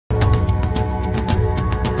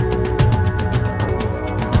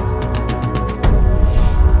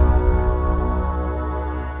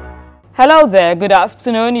Hello there, good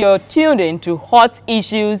afternoon. You're tuned in to Hot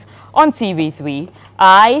Issues on TV3.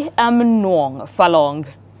 I am Nwong Falong.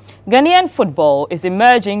 Ghanaian football is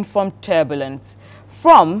emerging from turbulence,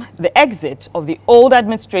 from the exit of the old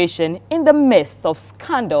administration in the midst of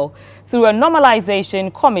scandal through a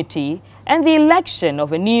normalization committee and the election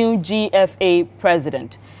of a new GFA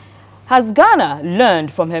president. Has Ghana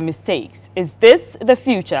learned from her mistakes? Is this the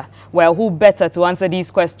future? Well, who better to answer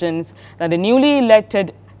these questions than the newly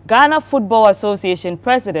elected Ghana Football Association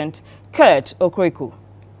President, Kurt Okraku.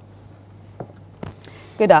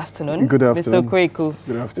 Good afternoon. Good afternoon. Mr. Okraku.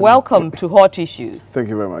 Good afternoon. Welcome to Hot Issues. Thank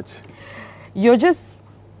you very much. You're just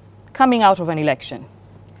coming out of an election.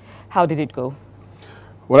 How did it go?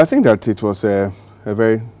 Well, I think that it was a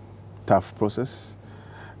very tough process.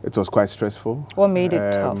 It was quite stressful. What made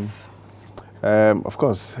it tough? Of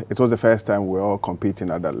course, it was the first time we were all competing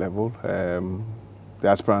at that level. The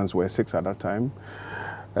aspirants were 6 at that time.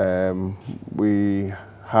 We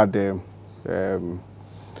had a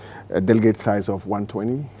delegate size of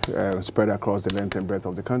 120 spread across the length and breadth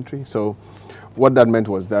of the country. So what that meant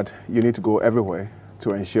was that you need to go everywhere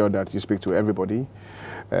to ensure that you speak to everybody,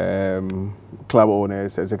 club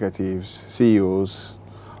owners, executives, CEOs,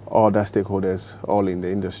 all the stakeholders, all in the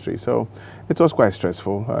industry. So it was quite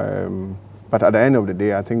stressful. But at the end of the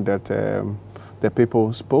day, I think that the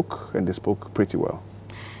people spoke, and they spoke pretty well.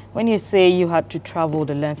 When you say you had to travel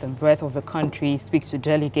the length and breadth of the country, speak to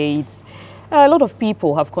delegates, a lot of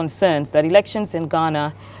people have concerns that elections in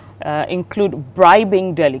Ghana include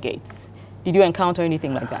bribing delegates. Did you encounter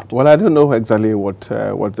anything like that? Well, I don't know exactly what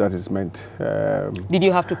that is meant. Did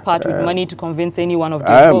you have to part with money to convince anyone of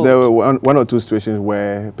their vote? There were one or two situations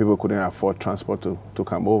where people couldn't afford transport to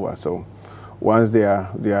come over. So once they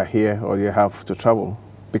are here or they have to travel,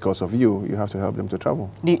 because of you have to help them to travel.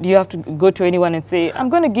 Do you have to go to anyone and say, I'm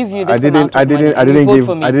going to give you this I amount of money,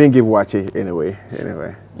 I didn't give Wache anyway.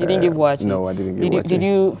 You didn't give Wache? No, I didn't give Wache. Did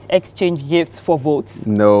you exchange gifts for votes?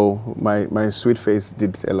 No, my sweet face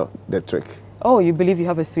did the trick. Oh, you believe you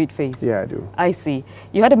have a sweet face? Yeah, I do. I see.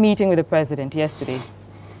 You had a meeting with the president yesterday.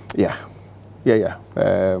 Yeah.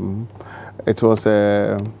 It was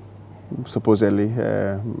supposedly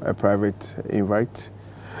a private invite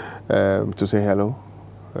to say hello.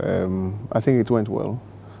 I think it went well.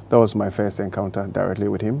 That was my first encounter directly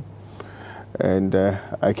with him, and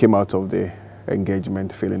I came out of the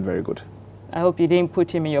engagement feeling very good. I hope you didn't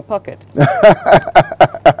put him in your pocket.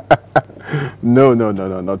 No,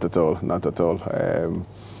 not at all, not at all.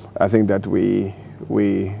 I think that we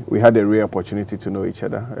had a real opportunity to know each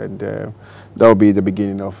other, and that will be the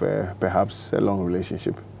beginning of perhaps a long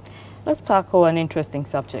relationship. Let's tackle an interesting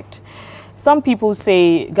subject. Some people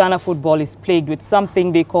say Ghana football is plagued with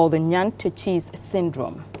something they call the Nyantechi's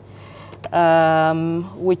syndrome,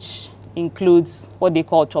 which includes what they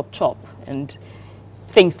call chop-chop and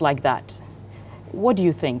things like that. What do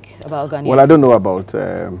you think about Ghana? Well, I don't know about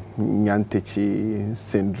Nyantechi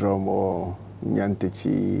syndrome or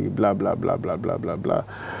Nyantechi blah, blah, blah, blah, blah, blah, blah.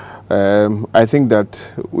 I think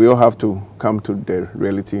that we all have to come to the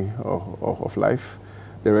reality of life.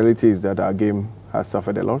 The reality is that our game has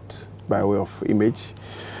suffered a lot by way of image,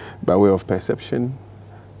 by way of perception.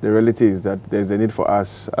 The reality is that there's a need for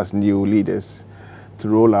us as new leaders to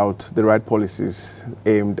roll out the right policies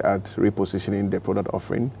aimed at repositioning the product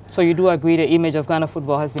offering. So you do agree the image of Ghana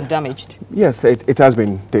football has been damaged? Yes, it has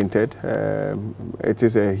been tainted. It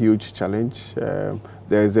is a huge challenge. There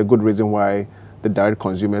is a good reason why the direct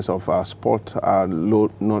consumers of our sport are no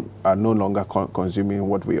longer consuming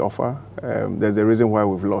what we offer. There's a reason why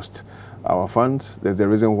we've lost our funds. There's a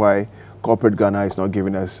reason why corporate Ghana is not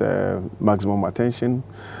giving us maximum attention.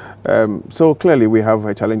 So clearly we have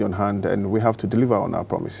a challenge on hand, and we have to deliver on our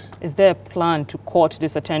promise. Is there a plan to court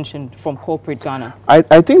this attention from corporate Ghana?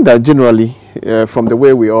 I think that generally, from the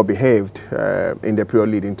way we all behaved in the period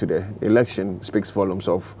leading to the election, speaks volumes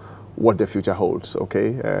of what the future holds,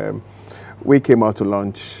 okay? We came out to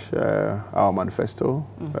launch our manifesto,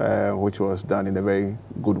 which was done in a very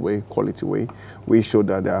good way, quality way. We showed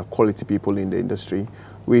that there are quality people in the industry.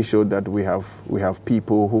 We showed that we have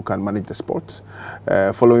people who can manage the sport,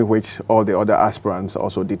 following which all the other aspirants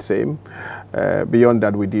also did same. Beyond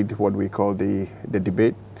that, we did what we call the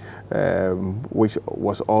debate, which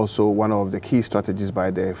was also one of the key strategies by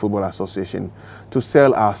the Football Association to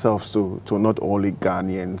sell ourselves to not only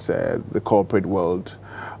Ghanaians, the corporate world,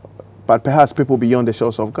 but perhaps people beyond the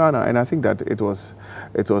shores of Ghana. And I think that it was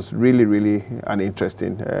really an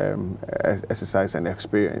interesting exercise and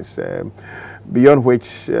experience, beyond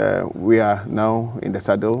which we are now in the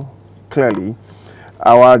saddle. Clearly,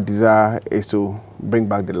 our desire is to bring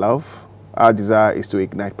back the love. Our desire is to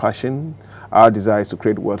ignite passion. our desire is to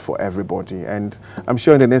create wealth for everybody. And I'm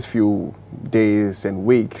sure in the next few days and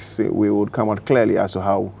weeks, we would come out clearly as to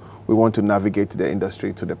how we want to navigate the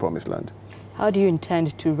industry to the promised land. How do you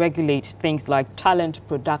intend to regulate things like talent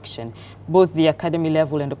production, both the academy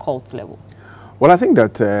level and the cult level? Well, I think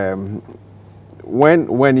that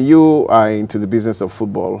when you are into the business of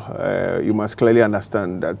football, you must clearly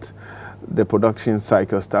understand that the production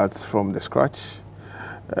cycle starts from the scratch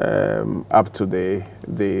up to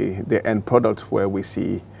the end product, where we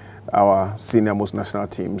see our senior most national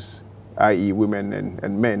teams, i.e. women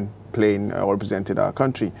and men, playing or representing our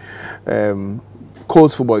country.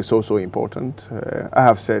 Coast football is also important. I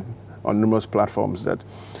have said on numerous platforms that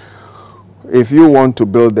if you want to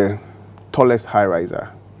build the tallest high-riser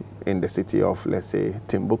in the city of, let's say,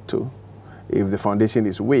 Timbuktu, if the foundation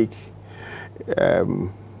is weak,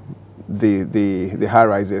 the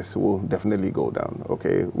high-rises will definitely go down.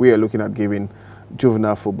 Okay, we are looking at giving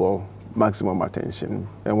juvenile football maximum attention.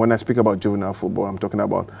 And when I speak about juvenile football, I'm talking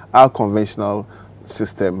about our conventional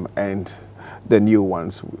system and the new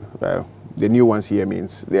ones. The new ones here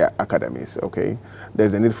means they are academies, okay?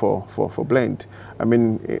 There's a need for blend. I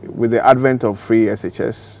mean, with the advent of free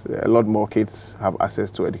SHS, a lot more kids have access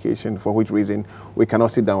to education, for which reason we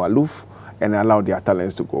cannot sit down aloof and allow their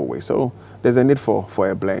talents to go away. So there's a need for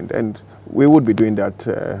a blend, and we would be doing that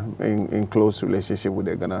in close relationship with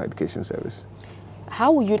the Ghana Education Service.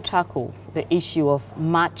 How will you tackle the issue of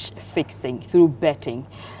match fixing through betting,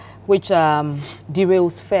 which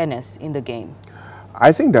derails fairness in the game?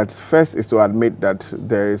 I think that first is to admit that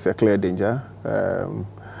there is a clear danger.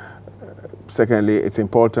 Secondly, it's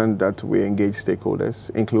important that we engage stakeholders,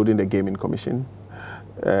 including the Gaming Commission.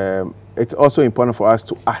 It's also important for us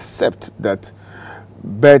to accept that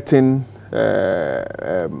betting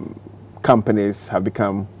companies have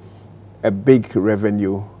become a big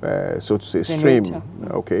revenue, so to say, stream,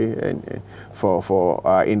 okay, and for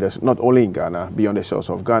our industry, not only in Ghana, beyond the shores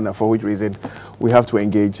of Ghana, for which reason we have to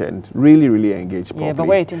engage and really engage properly. Yeah, but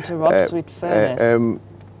wait, interrupts with fairness.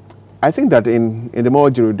 I think that in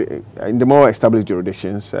the more established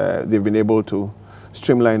jurisdictions, they've been able to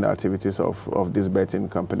streamline the activities of these betting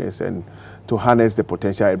companies and to harness the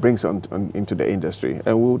potential it brings into the industry,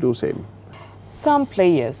 and we will do the same. Some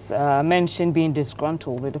players mentioned being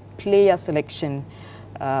disgruntled with the player selection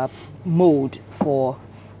mode for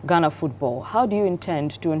Ghana football. How do you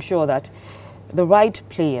intend to ensure that the right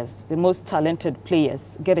players, the most talented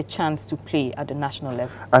players, get a chance to play at the national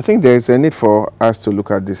level? I think there is a need for us to look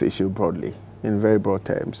at this issue broadly, in very broad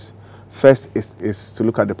terms. First is to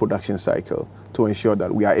look at the production cycle to ensure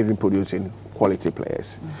that we are even producing quality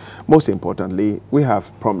players. Most importantly, we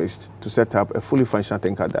have promised to set up a fully functional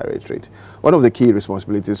technical directorate. One of the key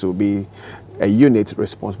responsibilities will be a unit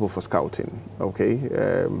responsible for scouting, okay?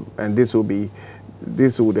 And this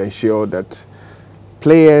would ensure that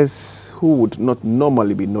players who would not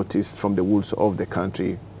normally be noticed from the woods of the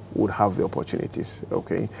country would have the opportunities,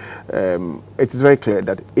 okay? It is very clear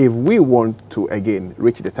that if we want to, again,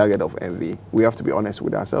 reach the target of envy, we have to be honest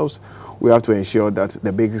with ourselves. We have to ensure that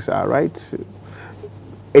the basics are right.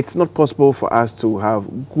 It's not possible for us to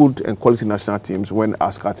have good and quality national teams when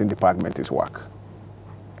our scouting department is whack.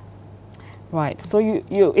 Right, so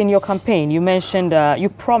you in your campaign, you mentioned, you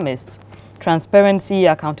promised transparency,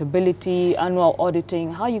 accountability, annual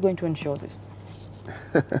auditing. How are you going to ensure this?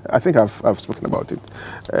 I think I've spoken about it.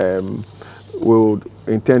 We would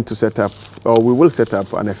intend to set up, or we will set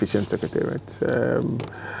up an efficient secretariat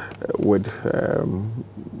with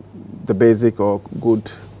the basic or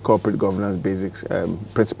good corporate governance basics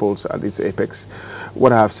principles at its apex.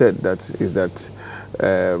 What I have said is that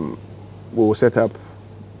we will set up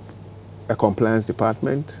a compliance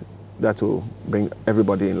department that will bring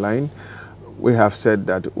everybody in line. We have said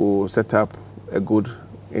that we will set up a good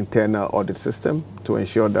internal audit system to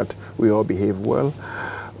ensure that we all behave well.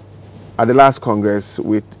 At the last Congress,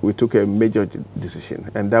 we took a major decision,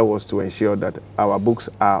 and that was to ensure that our books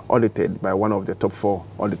are audited by one of the top 4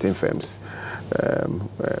 auditing firms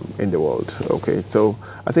in the world. Okay, so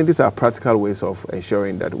I think these are practical ways of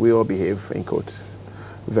ensuring that we all behave in court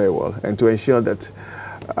very well, and to ensure that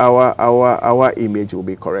our image will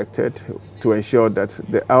be corrected, to ensure that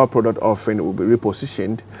our product offering will be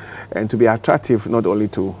repositioned and to be attractive not only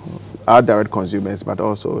to our direct consumers but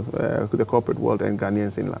also to the corporate world and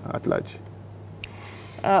Ghanaians at large.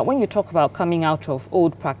 When you talk about coming out of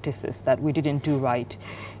old practices that we didn't do right,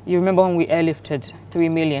 you remember when we airlifted 3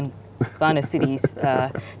 million Ghana cedis,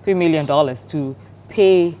 $3 million to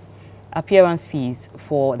pay appearance fees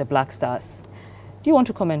for the Black Stars. Do you want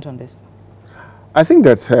to comment on this? I think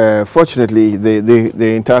that fortunately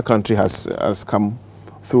the entire country has come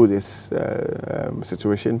through this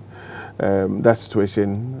situation. That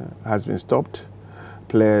situation has been stopped.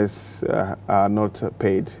 Players are not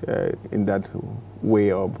paid in that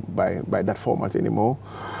way or by that format anymore.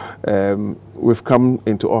 We've come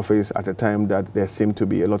into office at a time that there seemed to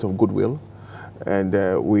be a lot of goodwill, and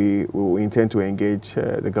we intend to engage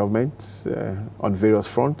the government on various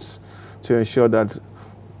fronts to ensure that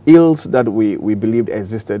ills that we believed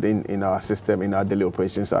existed in our system, in our daily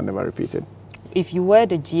operations, are never repeated. If you were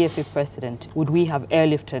the GFA president, would we have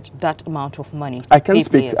airlifted that amount of money? I can't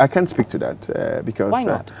speak to that because why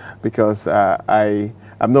not? Because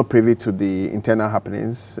I'm not privy to the internal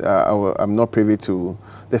happenings. I'm not privy to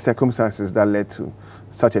the circumstances that led to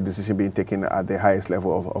such a decision being taken at the highest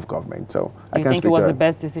level of government. So I can't speak to that. You think it was the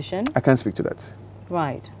best decision? I can't speak to that.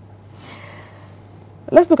 Right.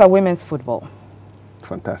 Let's look at women's football.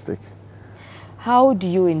 Fantastic. How do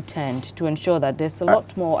you intend to ensure that there's a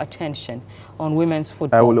lot more attention on women's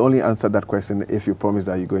football? I will only answer that question if you promise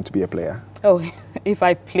that you're going to be a player. Oh, if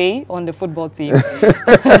I play on the football team?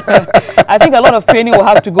 I think a lot of training will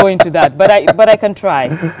have to go into that, but I can try.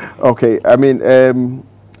 Okay, I mean,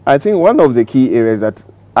 I think one of the key areas that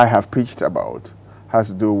I have preached about has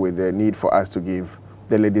to do with the need for us to give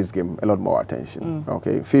the ladies' game a lot more attention.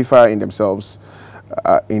 Okay, FIFA in themselves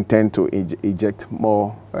intend to inject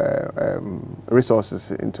more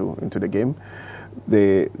resources into the game.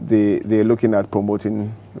 They're looking at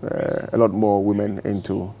promoting a lot more women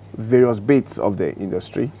into various bits of the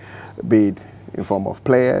industry, be it in form of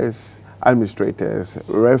players, administrators,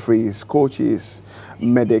 referees, coaches,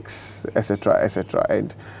 medics, etc., etc.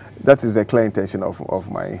 And that is the clear intention of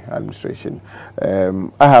my administration.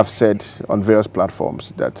 I have said on various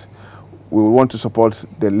platforms that we will want to support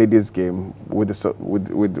the ladies' game with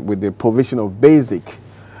the provision of basic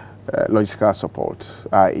logistical support,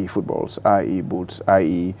 i.e. footballs, i.e. boots,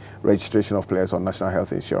 i.e. registration of players on national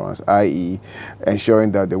health insurance, i.e. ensuring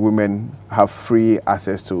that the women have free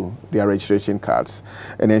access to their registration cards,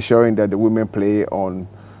 and ensuring that the women play on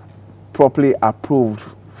properly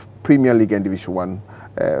approved Premier League and Division 1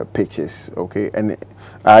 pitches, okay, and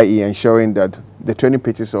i.e. ensuring that the training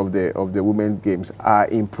pitches of the women's games are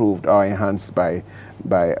improved or enhanced by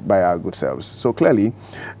our good selves. So clearly,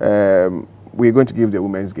 we're going to give the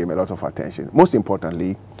women's game a lot of attention. Most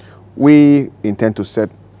importantly, we intend to set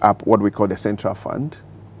up what we call the Central Fund,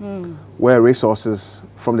 where resources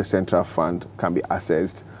from the Central Fund can be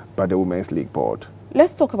accessed by the Women's League Board.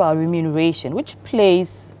 Let's talk about remuneration, which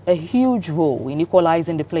plays a huge role in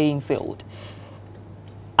equalizing the playing field.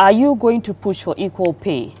 Are you going to push for equal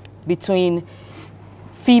pay between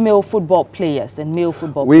female football players and male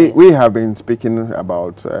football players? We have been speaking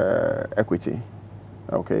about equity,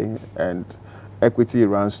 okay, and equity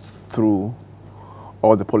runs through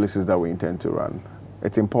all the policies that we intend to run.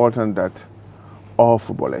 It's important that all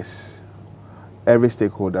footballers, every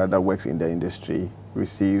stakeholder that works in the industry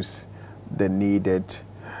receives the needed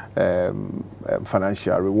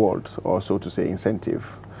financial reward, or so to say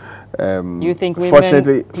incentive. You think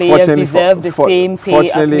women players deserve the same pay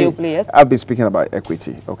as male players? I've been speaking about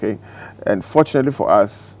equity, okay? And fortunately for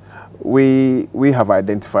us, we have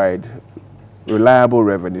identified reliable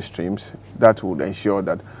revenue streams that would ensure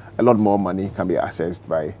that a lot more money can be accessed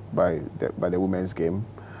by the women's game.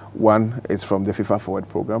 One is from the FIFA Forward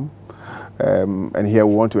program. And here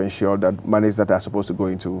we want to ensure that monies that are supposed to go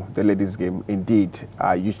into the ladies' game indeed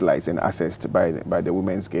are utilized and accessed by the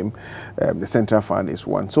women's game. The Central Fund is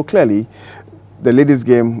one. So clearly, the ladies'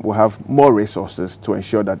 game will have more resources to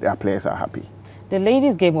ensure that their players are happy. The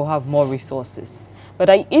ladies' game will have more resources. But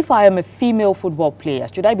if I am a female football player,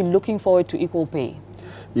 should I be looking forward to equal pay?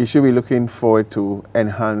 You should be looking forward to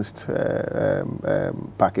enhanced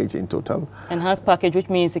package in total. Enhanced package, which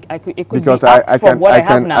means it could because be up from what I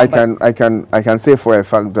have now. I can say for a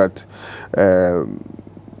fact that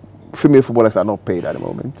female footballers are not paid at the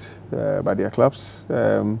moment by their clubs.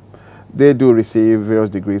 They do receive various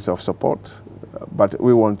degrees of support, but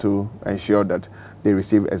we want to ensure that they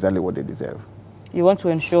receive exactly what they deserve. You want to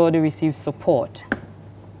ensure they receive support.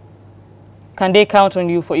 Can they count on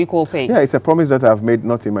you for equal pay? Yeah, it's a promise that I've made,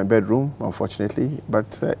 not in my bedroom, unfortunately,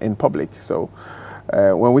 but in public. So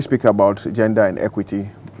when we speak about gender and equity,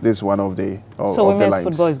 this is one of the lines. So women's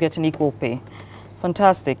football is getting equal pay.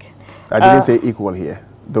 Fantastic. I didn't say equal here.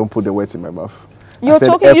 Don't put the words in my mouth. You've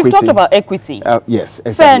talked about equity. Yes,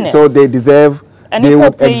 exactly. Fairness. So they deserve, they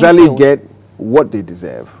would exactly field. get what they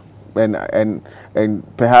deserve. And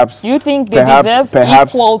perhaps you think they deserve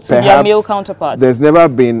equal to their male counterparts? There's never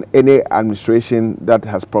been any administration that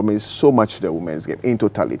has promised so much to the women's game in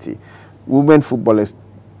totality. Women footballers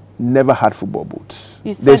never had football boots.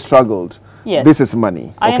 They struggled. Yes. This is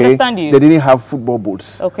money. I okay? understand you. They didn't have football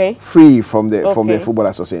boots. Okay. Free from the Football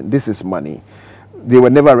Association. This is money. They were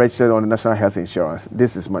never registered on the National Health Insurance.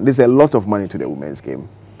 This is money. This is a lot of money to the women's game.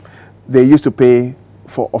 They used to pay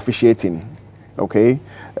for officiating, okay,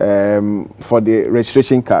 for the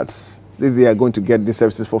registration cards. They are going to get these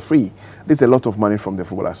services for free. This is a lot of money from the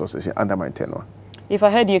Football Association under my tenure. If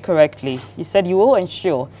I heard you correctly, you said you will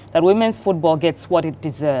ensure that women's football gets what it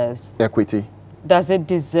deserves. Equity. Does it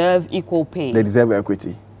deserve equal pay? They deserve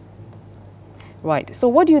equity. Right. So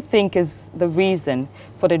what do you think is the reason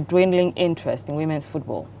for the dwindling interest in women's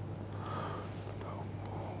football?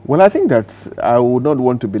 Well, I think that I would not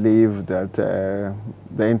want to believe that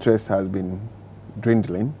the interest has been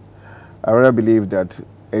dwindling. I rather believe that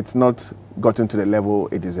it's not gotten to the level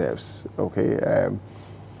it deserves. Okay.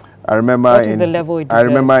 I remember what is the level it deserves? I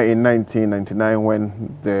remember in 1999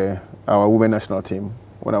 when our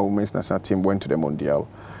women's national team went to the Mondial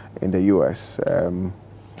in the US.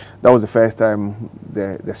 That was the first time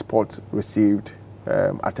the sport received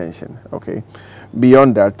attention. Okay.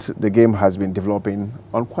 Beyond that, the game has been developing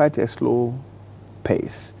on quite a slow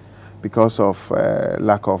pace because of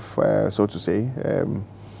lack of, so to say,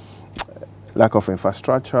 lack of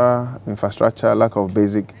infrastructure, lack of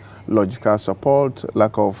basic logical support,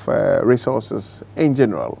 lack of resources in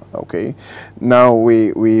general. Okay, now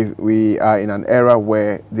we are in an era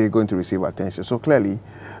where they're going to receive attention. So clearly,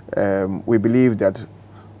 we believe that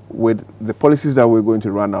with the policies that we're going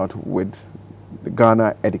to run out with the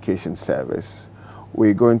Ghana Education Service,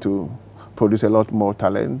 we're going to produce a lot more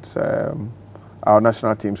talent. Our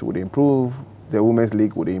national teams would improve, the Women's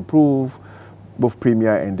League would improve, both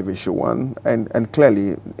Premier and Division 1, and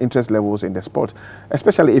clearly interest levels in the sport,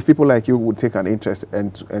 especially if people like you would take an interest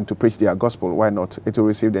and to preach their gospel, why not? It will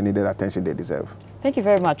receive the needed attention they deserve. Thank you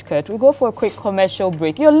very much, Kurt. We'll go for a quick commercial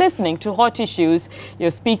break. You're listening to Hot Issues. We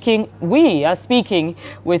are speaking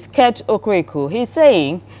with Kurt Okraku. He's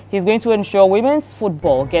saying he's going to ensure women's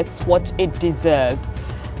football gets what it deserves.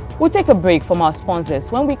 We'll take a break from our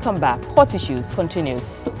sponsors. When we come back, Hot Issues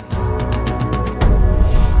continues.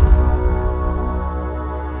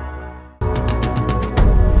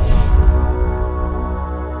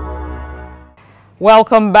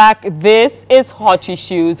 Welcome back. This is Hot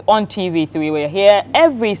Issues on TV3. We're here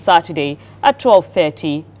every Saturday at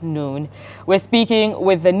 12:30 noon. We're speaking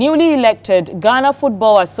with the newly elected Ghana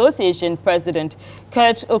Football Association President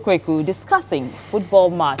Kurt Okraku, discussing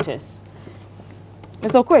football matters.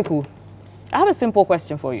 Mr. Okraku, I have a simple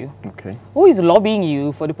question for you. Okay. Who is lobbying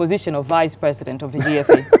you for the position of Vice President of the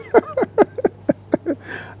GFA?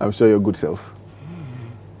 I'm sure your good self.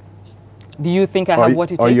 Do you think I have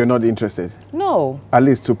what it takes? Or you're not interested? No. At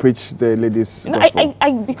least to preach the ladies' No, gospel.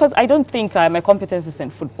 because I don't think my competence is in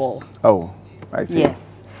football. Oh, I see. Yes.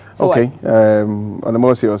 So okay. On a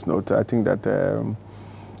more serious note, I think that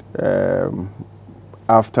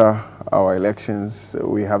after our elections,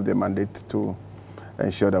 we have the mandate to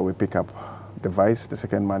ensure that we pick up the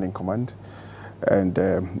second man in command. And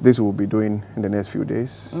this we'll be doing in the next few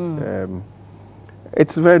days.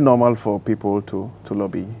 It's very normal for people to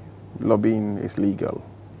lobby. Lobbying is legal.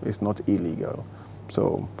 It's not illegal.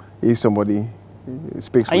 So if somebody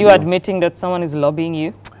speaks Are you admitting that someone is lobbying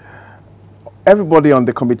you? Everybody on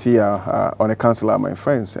the committee on the council are my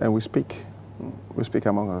friends, and we speak. We speak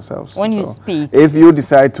among ourselves. When you speak, if you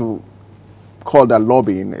decide to call that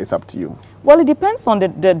lobbying, it's up to you. Well, it depends on the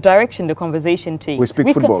direction the conversation takes. We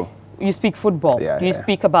speak football. You speak football. Yeah, Do you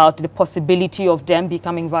speak about the possibility of them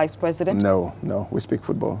becoming vice president? No, we speak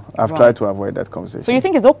football. I've tried to avoid that conversation. So you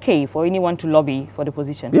think it's okay for anyone to lobby for the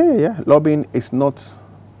position? Yeah. Lobbying is not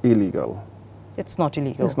illegal. It's not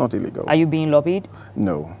illegal? It's not illegal. Are you being lobbied?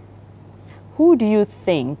 No. Who do you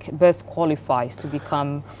think best qualifies to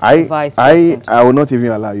become vice president? I will not even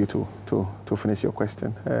allow you to finish your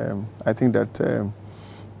question. I think that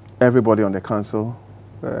everybody on the council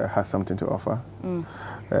has something to offer.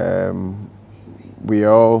 We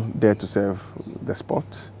are all there to serve the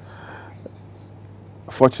sport.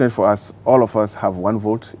 Fortunate for us, all of us have one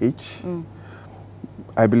vote each.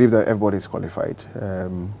 I believe that everybody is qualified.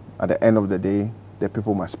 At the end of the day, the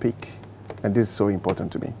people must speak, and this is so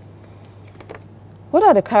important to me. What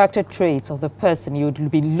are the character traits of the person you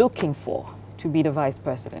would be looking for to be the vice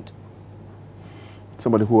president?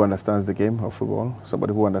 Somebody who understands the game of football,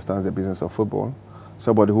 somebody who understands the business of football,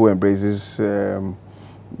 somebody who embraces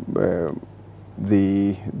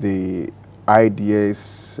the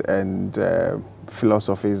ideas and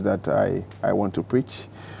philosophies that I want to preach,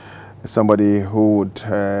 somebody who would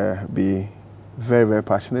be very, very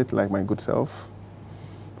passionate, like my good self.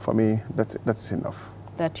 For me, that's enough.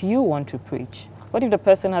 That you want to preach. What if the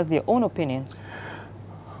person has their own opinions?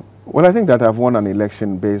 Well, I think that I've won an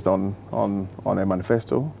election based on a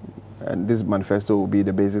manifesto, and this manifesto will be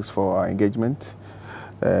the basics for our engagement.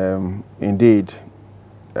 Indeed,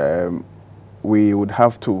 we would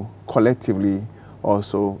have to collectively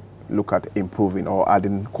also look at improving or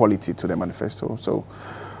adding quality to the manifesto. So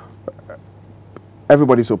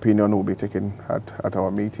everybody's opinion will be taken at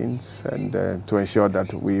our meetings, and to ensure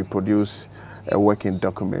that we produce a working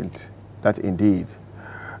document that indeed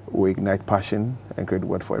will ignite passion and create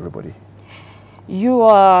work for everybody. You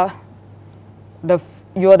are the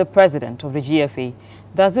president of the GFA.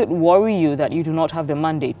 Does it worry you that you do not have the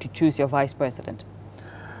mandate to choose your vice president?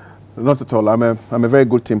 Not at all. I'm a very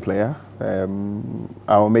good team player.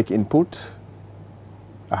 I'll make input.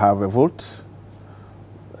 I have a vote.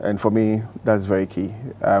 And for me, that's very key.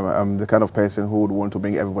 I'm the kind of person who would want to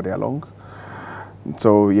bring everybody along.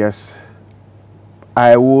 So yes,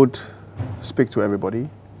 I would speak to everybody.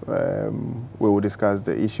 We will discuss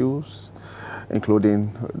the issues,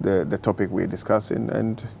 including the topic we're discussing.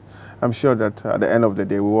 And I'm sure that at the end of the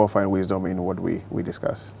day, we will find wisdom in what we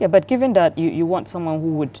discuss. Yeah, but given that you want someone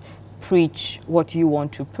who would preach what you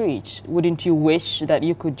want to preach, wouldn't you wish that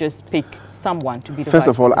you could just pick someone to be the First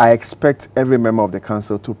of all, president? I expect every member of the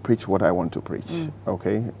council to preach what I want to preach,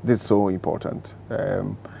 okay? This is so important.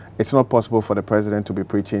 It's not possible for the president to be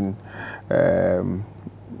preaching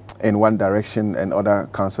in one direction and other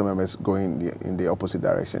council members going in the opposite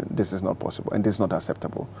direction. This is not possible, and this is not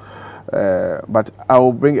acceptable. But I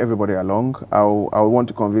will bring everybody along. I want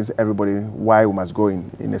to convince everybody why we must go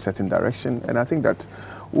in a certain direction, and I think that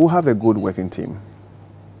we'll have a good working team.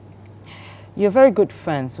 You're very good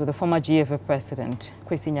friends with the former GFA president,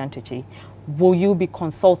 Kwesi Nyantakyi. Will you be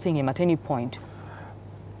consulting him at any point?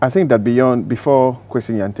 I think that before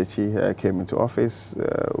Kwesi Nyantakyi came into office,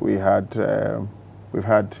 we've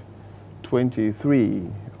had 23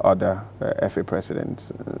 other FA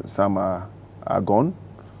presidents. Some are gone,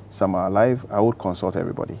 some are alive. I would consult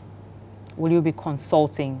everybody. Will you be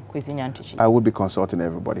consulting Kwesi Nyantakyi? I would be consulting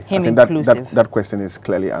everybody. Him I think inclusive. that question is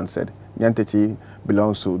clearly answered. Nyantakyi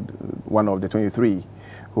belongs to one of the 23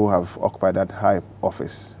 who have occupied that high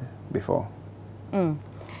office before.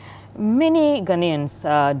 Many Ghanaians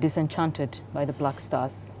are disenchanted by the Black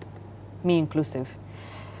Stars, me inclusive.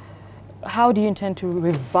 How do you intend to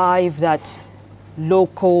revive that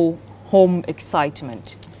local home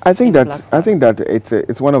excitement? I think that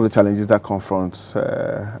it's one of the challenges that confronts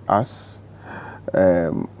us.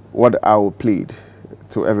 What I will plead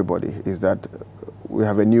to everybody is that we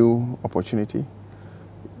have a new opportunity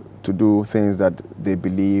to do things that they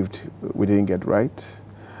believed we didn't get right.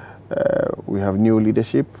 We have new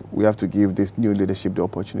leadership. We have to give this new leadership the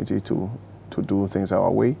opportunity to do things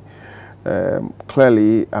our way.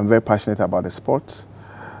 Clearly, I'm very passionate about the sport.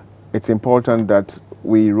 It's important that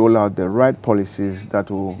we roll out the right policies that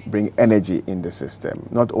will bring energy in the system,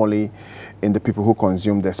 not only in the people who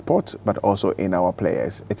consume the sport, but also in our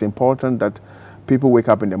players. It's important that people wake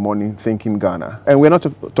up in the morning thinking Ghana. And we're not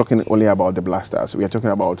talking only about the Black Stars. We are talking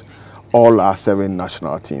about all our 7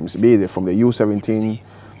 national teams, be it from the U17,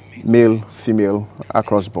 male, female,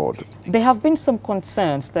 across board. There have been some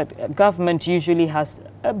concerns that government usually has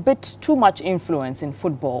a bit too much influence in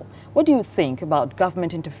football. What do you think about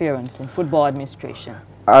government interference in football administration?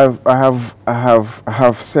 I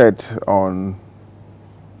have said on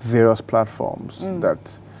various platforms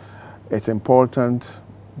that it's important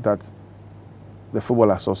that the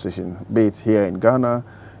Football Association, be it here in Ghana,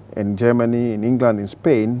 in Germany, in England, in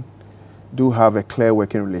Spain, do have a clear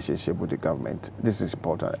working relationship with the government. This is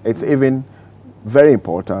important. It's even very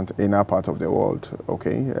important in our part of the world,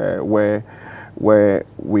 okay, where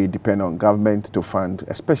we depend on government to fund,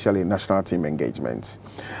 especially national team engagement.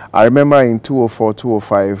 I remember in 2004,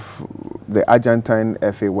 2005, the Argentine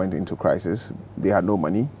FA went into crisis. They had no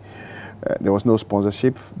money. There was no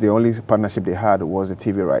sponsorship. The only partnership they had was the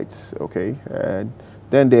TV rights, okay?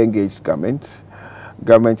 Then they engaged government.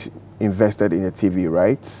 Government invested in the TV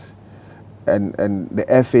rights. And the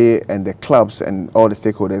FA and the clubs and all the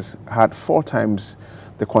stakeholders had 4 times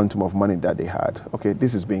the quantum of money that they had. Okay,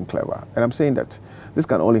 this is being clever. And I'm saying that this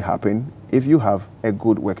can only happen if you have a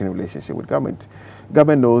good working relationship with government.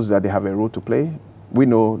 Government knows that they have a role to play. We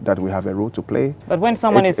know that we have a role to play. But when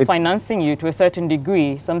someone is financing you to a certain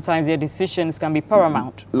degree, sometimes their decisions can be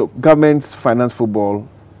paramount. Look, governments finance football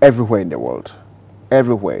everywhere in the world.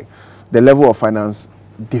 Everywhere. The level of finance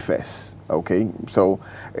differs. Okay, so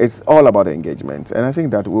it's all about engagement, and I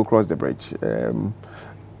think that we'll cross the bridge.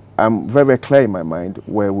 I'm very, very clear in my mind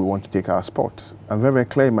where we want to take our sport. I'm very, very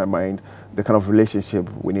clear in my mind the kind of relationship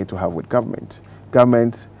we need to have with government.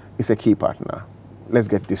 Government is a key partner. Let's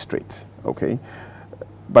get this straight, okay?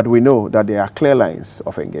 But we know that there are clear lines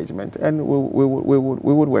of engagement, and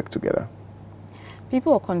we would work together.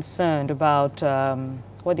 People are concerned about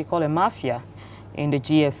what they call a mafia in the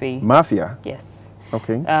GFA. Mafia? Yes.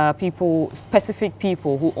 Okay. Specific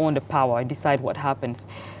people who own the power and decide what happens.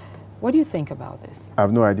 What do you think about this? I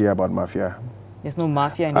have no idea about mafia. There's no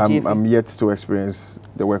mafia in the GFA? I'm yet to experience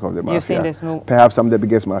the work of the mafia. You're saying there's no... Perhaps I'm the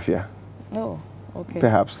biggest mafia. No. Okay.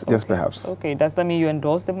 Perhaps, okay. Just perhaps. Okay, does that mean you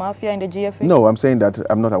endorse the mafia in the GFA? No, I'm saying that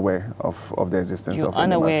I'm not aware of the existence of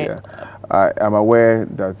any mafia. I'm aware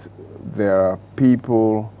that there are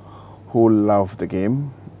people who love the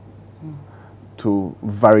game to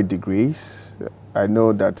varied degrees. I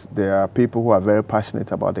know that there are people who are very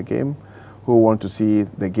passionate about the game, who want to see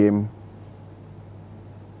the game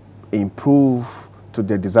improve to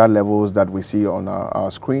the desired levels that we see on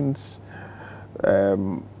our screens.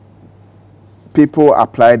 People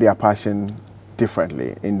apply their passion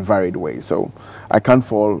differently in varied ways. So I can't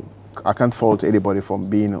fault anybody from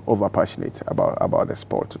being over passionate about the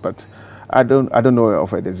sport. But I don't know of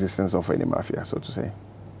the existence of any mafia, so to say.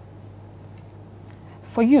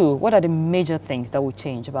 For you, what are the major things that will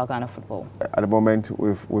change about Ghana football? At the moment,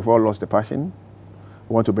 we've all lost the passion.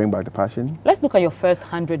 We want to bring back the passion. Let's look at your first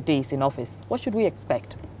 100 days in office. What should we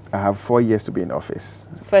expect? I have 4 years to be in office.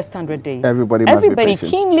 First 100 days. Everybody must be patient.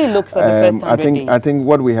 Everybody keenly looks at the first 100 days. I think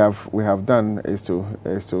what we have done is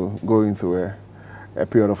to go into a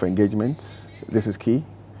period of engagement. This is key.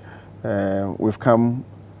 We've come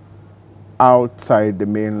outside the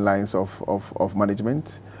main lines of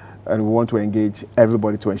management, and we want to engage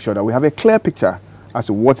everybody to ensure that we have a clear picture as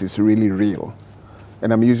to what is really real.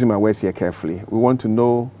 And I'm using my words here carefully. We want to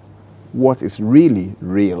know what is really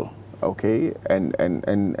real, okay? And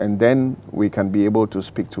then we can be able to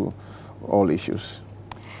speak to all issues.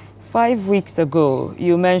 5 weeks ago,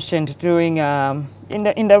 you mentioned during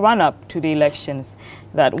in the run-up to the elections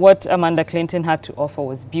that what Amanda Clinton had to offer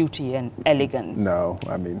was beauty and elegance. No,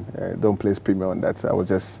 I mean, don't place premium on that. I was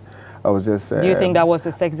just. Do you think that was a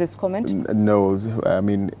sexist comment? No, I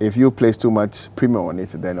mean, if you place too much premium on it,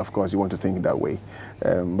 then of course you want to think that way.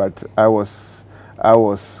 But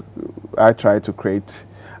I tried to create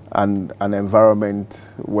an environment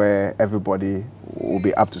where everybody will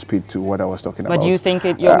be up to speed to what I was talking about. But do you think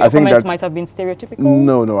your comments might have been stereotypical?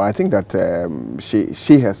 No, I think that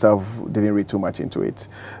she herself didn't read too much into it,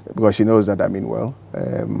 because she knows that I mean well.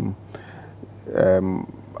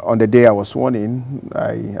 On the day I was sworn in,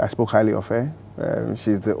 I spoke highly of her.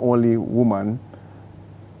 She's the only woman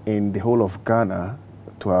in the whole of Ghana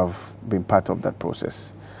to have been part of that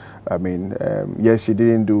process. I mean, yes, she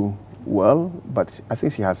didn't do well, but I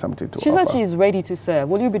think she has something to offer. She said she is ready to serve.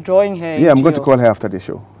 Will you be drawing her? Yeah, I'm going to call her after the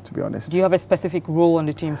show, to be honest. Do you have a specific role on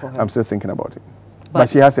the team for her? I'm still thinking about it. But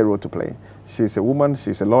she has a role to play. She's a woman,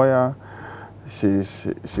 she's a lawyer,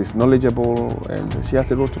 she's knowledgeable, and she has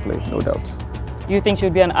a role to play, no doubt. You think she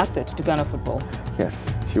would be an asset to Ghana football?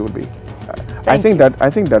 Yes, she would be. I think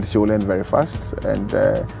that she will learn very fast, and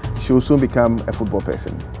she will soon become a football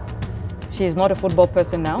person. She is not a football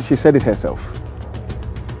person now? She said it herself.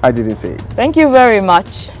 I didn't say it. Thank you very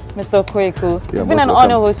much, Mr. Okraku. It's been an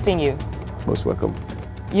honor hosting you. Most welcome.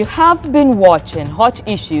 You have been watching Hot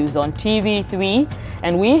Issues on TV3,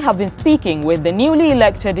 and we have been speaking with the newly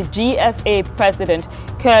elected GFA President,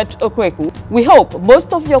 Kurt Okraku. We hope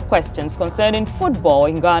most of your questions concerning football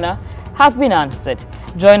in Ghana have been answered.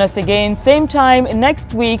 Join us again same time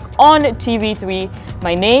next week on TV3.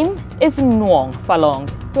 My name is Nwong Falong.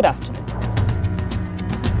 Good afternoon.